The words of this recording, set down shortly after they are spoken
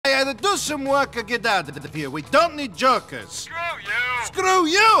Either do some work or get out of here. We don't need jokers. Screw you! Screw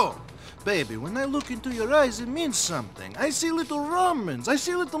you! Baby, when I look into your eyes, it means something. I see little Romans. I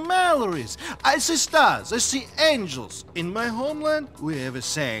see little Mallorys. I see stars. I see angels. In my homeland, we have a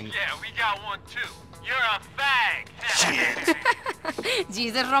saying. Yeah, we got one too. You're a fag.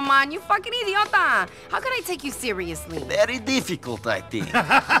 Jesus, Roman, you fucking idiota. How can I take you seriously? Very difficult, I think.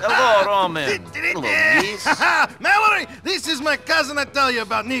 Hello, Roman. Hello, Liz. Mallory, this is my cousin I tell you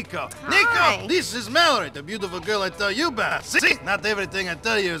about, Nico. Hi. Nico, this is Mallory, the beautiful girl I tell you about. See, not everything I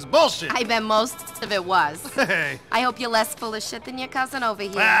tell you is bullshit. I bet most of it was. Hey. I hope you're less full of shit than your cousin over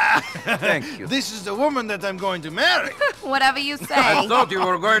here. Thank you. This is the woman that I'm going to marry. Whatever you say. I thought you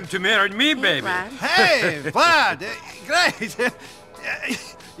were going to marry me, baby. Right. Hey, Vlad, great.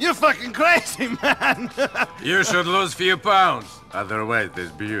 You're fucking crazy, man. You should lose a few pounds. Otherwise, this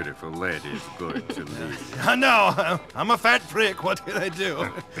beautiful lady is going to leave. I know. I'm a fat prick. What can I do?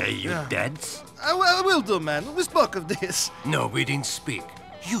 Pay you debts? I will do, man. We spoke of this. No, we didn't speak.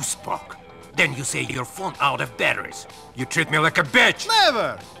 You spoke. Then you say your phone out of batteries. You treat me like a bitch.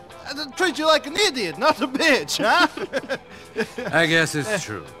 Never. I treat you like an idiot, not a bitch, huh? I guess it's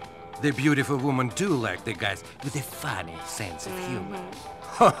true. The beautiful women do like the guys with a funny sense of humor.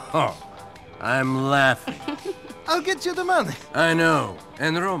 Ho ho! I'm laughing. I'll get you the money. I know.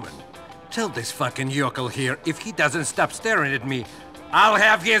 And Roman, tell this fucking yokel here, if he doesn't stop staring at me, I'll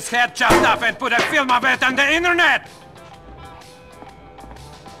have his head chopped off and put a film of it on the internet!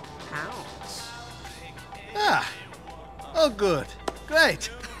 Ah. Oh, good.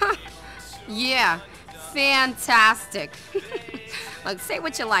 Great. Yeah, fantastic. Look, say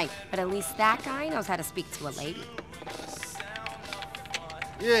what you like, but at least that guy knows how to speak to a lady.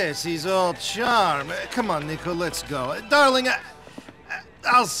 Yes, he's all charm. Come on, Nico, let's go. Darling,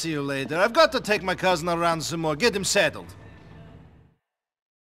 I'll see you later. I've got to take my cousin around some more. Get him settled.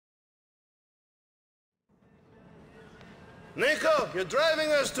 Nico, you're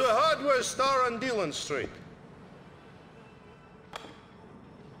driving us to a hardware store on Dillon Street.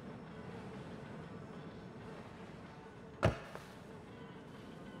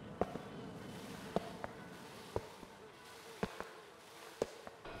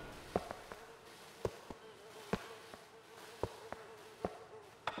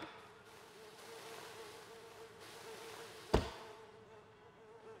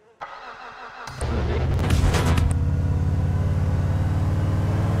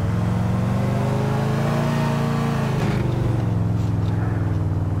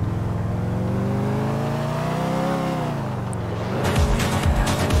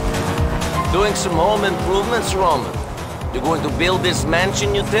 Doing some home improvements, Roman. You're going to build this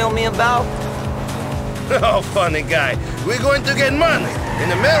mansion you tell me about? Oh, funny guy. We're going to get money.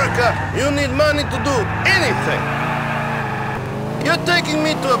 In America, you need money to do anything. You're taking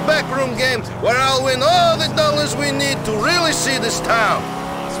me to a backroom game where I'll win all the dollars we need to really see this town.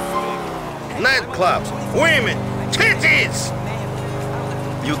 Nightclubs, women, titties!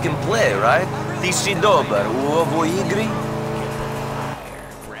 You can play, right? Ti si dobar u ovoj igri?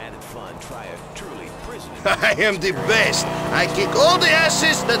 I am the best. I kick all the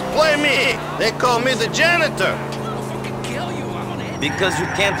asses that play me. They call me the janitor. Because you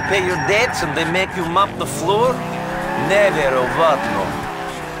can't pay your debts and they make you mop the floor? Neverovatno.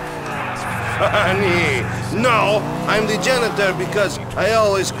 Funny. No, I'm the janitor because I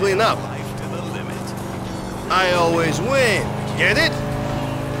always clean up. I always win. Get it?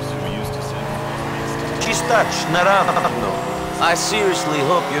 Čistać, naravno. I seriously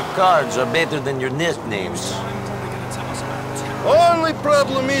hope your cards are better than your nicknames. Only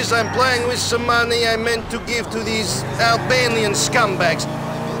problem is I'm playing with some money I meant to give to these Albanian scumbags.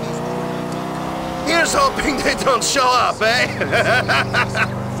 Here's hoping they don't show up, eh?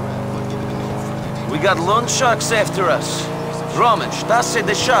 We got loan sharks after us. Roman, šta se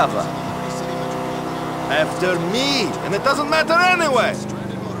dešava? After me, and it doesn't matter anyway.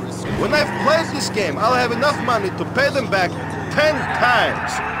 When I've played this game, I'll have enough money to pay them back 10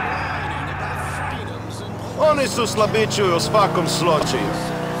 times. Oni su slabići u svakom slučaju.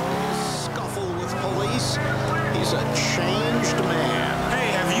 Scuffle with police. He's a changed man.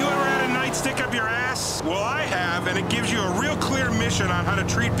 Hey, have you ever had a night stick up your ass? Well, I have, and it gives you a real clear mission on how to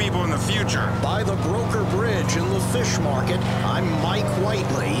treat people in the future. By the Broker Bridge in the fish market, I'm Mike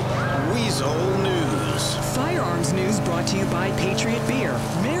Whiteley, Weasel News. Firearms news brought to you by Patriot Beer.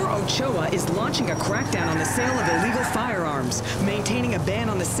 Mayor Ochoa is launching a crackdown on the sale of illegal firearms. Maintaining a ban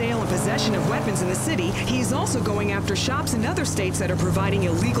on the sale and possession of weapons in the city, he's also going after shops in other states that are providing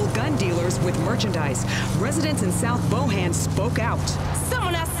illegal gun dealers with merchandise. Residents in South Bohan spoke out.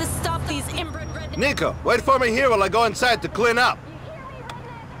 Someone has to stop these inbred red... Nico, wait for me here while I go inside to clean up.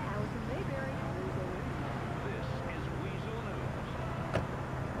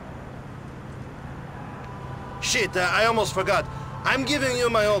 Shit, I almost forgot. I'm giving you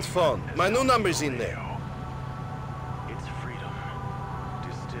my old phone. My new number's in there. It's freedom,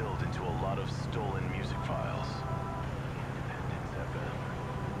 distilled into a lot of stolen music files. Independence FM.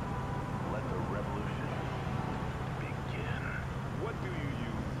 Let the revolution begin. What do you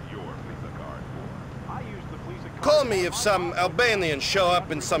use your Visa card for? I use the Visa card. Call me if some Albanians show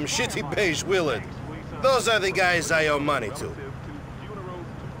up in some shitty beige Willard. Those are the guys I owe money to.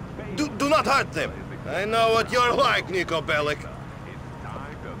 Do not hurt them. I know what you're like, Nico Bellic. It's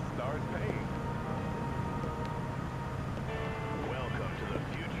time to start paying. Welcome to the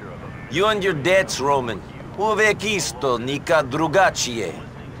future of America. You and your debts, Roman. Uvek isto, nika drugačije.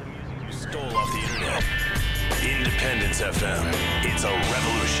 You stole off the internet. Independence FM. It's a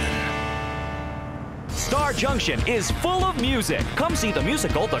revolution. Star Junction is full of music. Come see the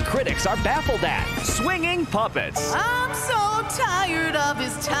musical the critics are baffled at. Swinging Puppets. I'm so tired of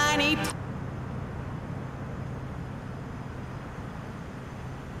his tiny...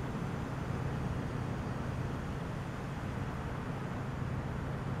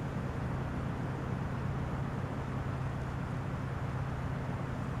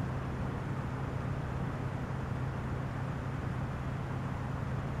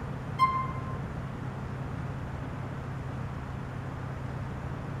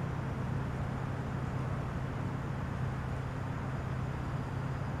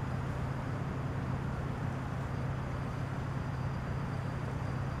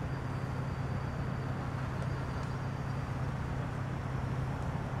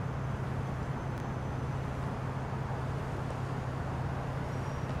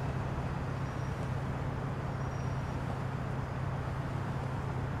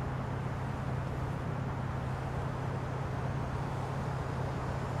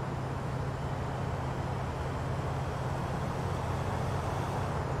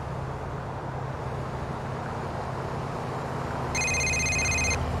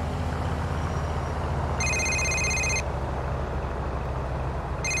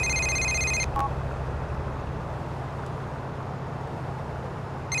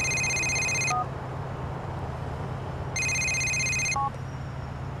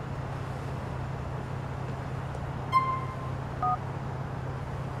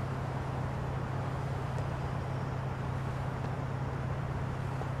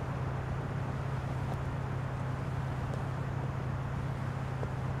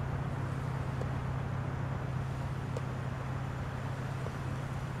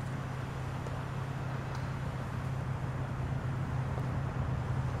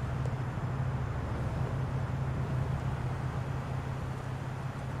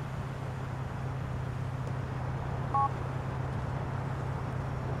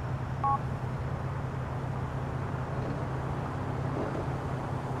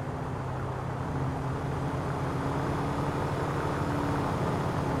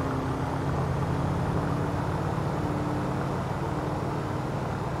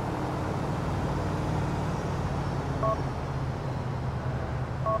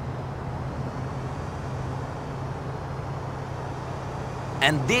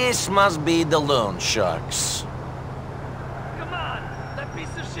 And this must be the loan sharks. Come on! That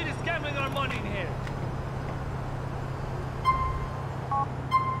piece of shit is gambling our money in here!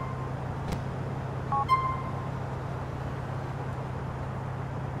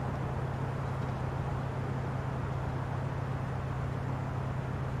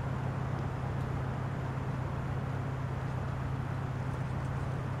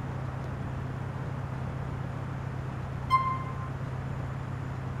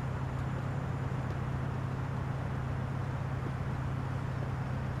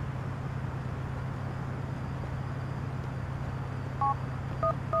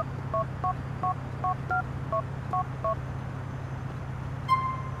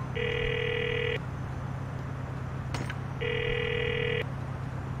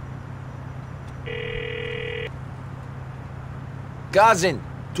 Gazin,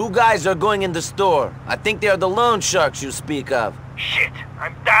 two guys are going in the store. I think they are the loan sharks you speak of. Shit,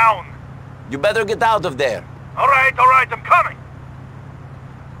 I'm down. You better get out of there. All right, I'm coming.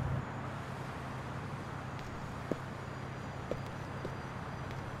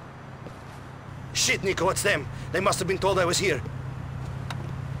 Shit, Nico, it's them. They must have been told I was here.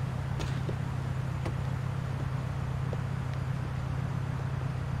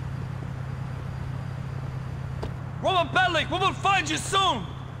 Roman Bellic, we will find you soon!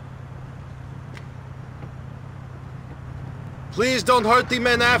 Please don't hurt the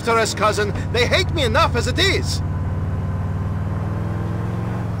men after us, cousin. They hate me enough as it is.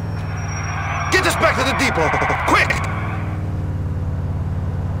 Get us back to the depot, quick!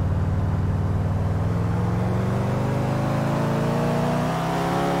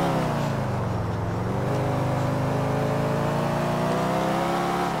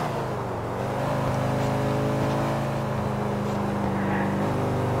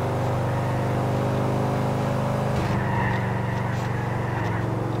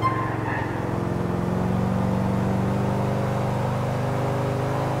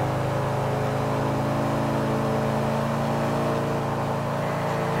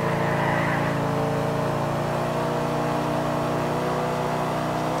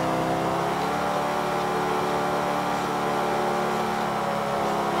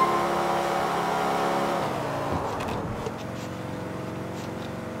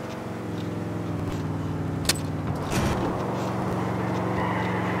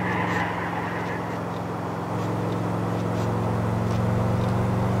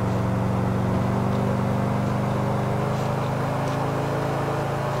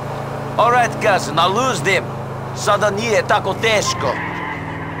 All right, cousin, I'll lose them. Sada nije tako teško.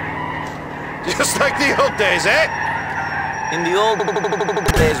 Just like the old days, eh? In the old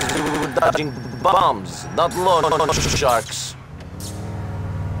days, we were dodging bombs, not lawn sharks.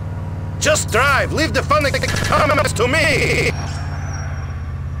 Just drive. Leave the funny comments to me.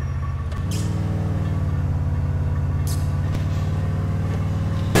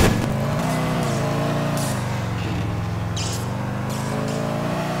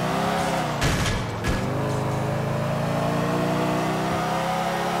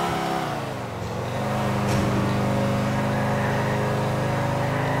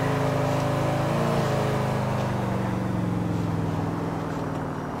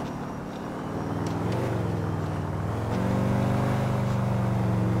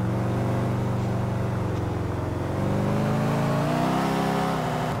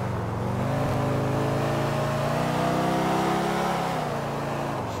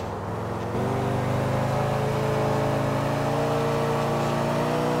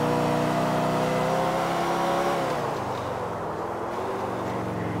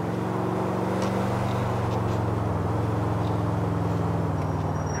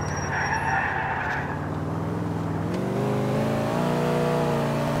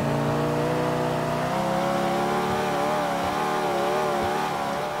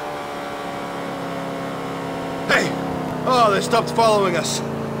 Oh, they stopped following us.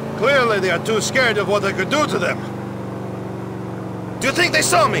 Clearly they are too scared of what I could do to them. Do you think they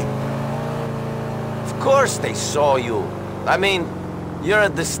saw me? Of course they saw you. I mean, you're a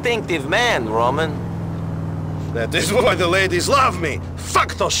distinctive man, Roman. That is why the ladies love me.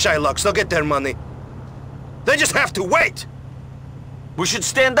 Fuck those Shylocks, they'll get their money. They just have to wait. We should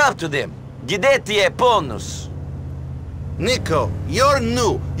stand up to them. Gideti e ponus. Nico, you're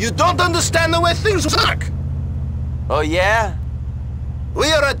new. You don't understand the way things work. Oh, yeah? We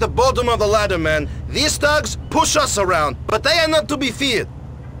are at the bottom of the ladder, man. These thugs push us around, but they are not to be feared.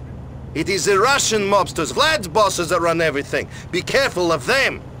 It is the Russian mobsters, Vlad's bosses that run everything. Be careful of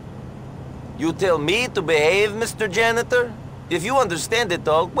them. You tell me to behave, Mr. Janitor? If you understand it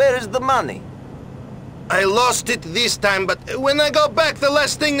all, where is the money? I lost it this time, but when I go back, the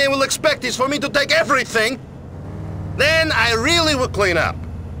last thing they will expect is for me to take everything. Then I really will clean up.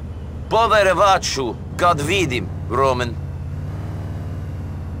 Poverevaču, kad vidim, Roman.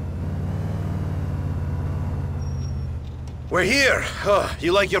 We're here. Oh,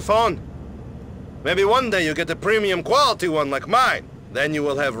 you like your phone? Maybe one day you get a premium quality one like mine. Then you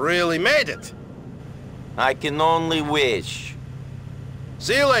will have really made it. I can only wish.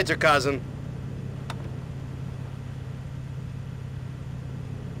 See you later, cousin.